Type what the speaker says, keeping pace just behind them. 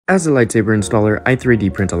As a lightsaber installer, I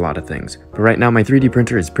 3D print a lot of things, but right now my 3D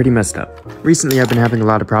printer is pretty messed up. Recently I've been having a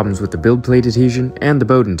lot of problems with the build plate adhesion and the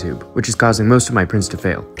Bowden tube, which is causing most of my prints to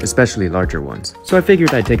fail, especially larger ones. So I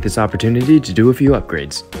figured I'd take this opportunity to do a few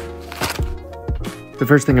upgrades. The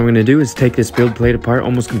first thing I'm going to do is take this build plate apart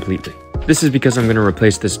almost completely. This is because I'm going to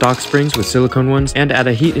replace the stock springs with silicone ones and add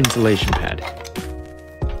a heat insulation pad.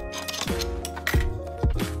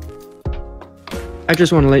 I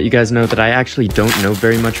just want to let you guys know that I actually don't know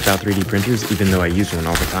very much about 3D printers, even though I use one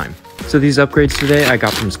all the time. So these upgrades today I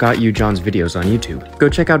got from Scott U. John's videos on YouTube. Go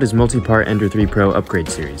check out his multi-part Ender 3 Pro upgrade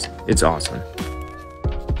series. It's awesome.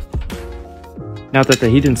 Now that the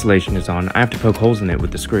heat insulation is on, I have to poke holes in it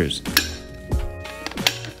with the screws.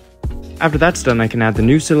 After that's done, I can add the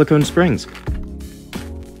new silicone springs.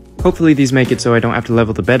 Hopefully these make it so I don't have to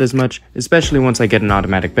level the bed as much, especially once I get an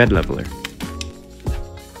automatic bed leveler.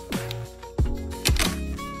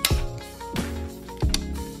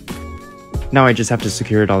 Now I just have to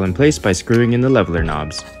secure it all in place by screwing in the leveler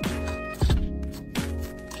knobs.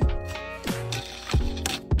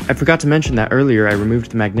 I forgot to mention that earlier I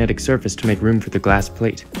removed the magnetic surface to make room for the glass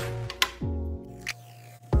plate.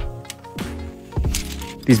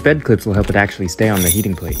 These bed clips will help it actually stay on the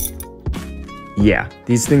heating plate. Yeah,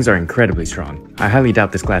 these things are incredibly strong. I highly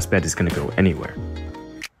doubt this glass bed is going to go anywhere.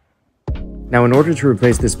 Now in order to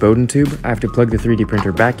replace this Bowden tube, I have to plug the 3D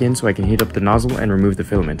printer back in so I can heat up the nozzle and remove the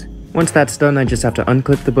filament. Once that's done, I just have to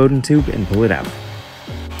unclip the Bowden tube and pull it out.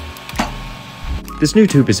 This new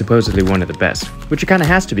tube is supposedly one of the best, which it kinda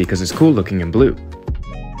has to be because it's cool looking in blue.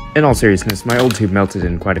 In all seriousness, my old tube melted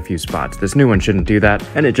in quite a few spots. This new one shouldn't do that,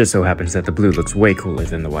 and it just so happens that the blue looks way cooler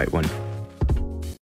than the white one.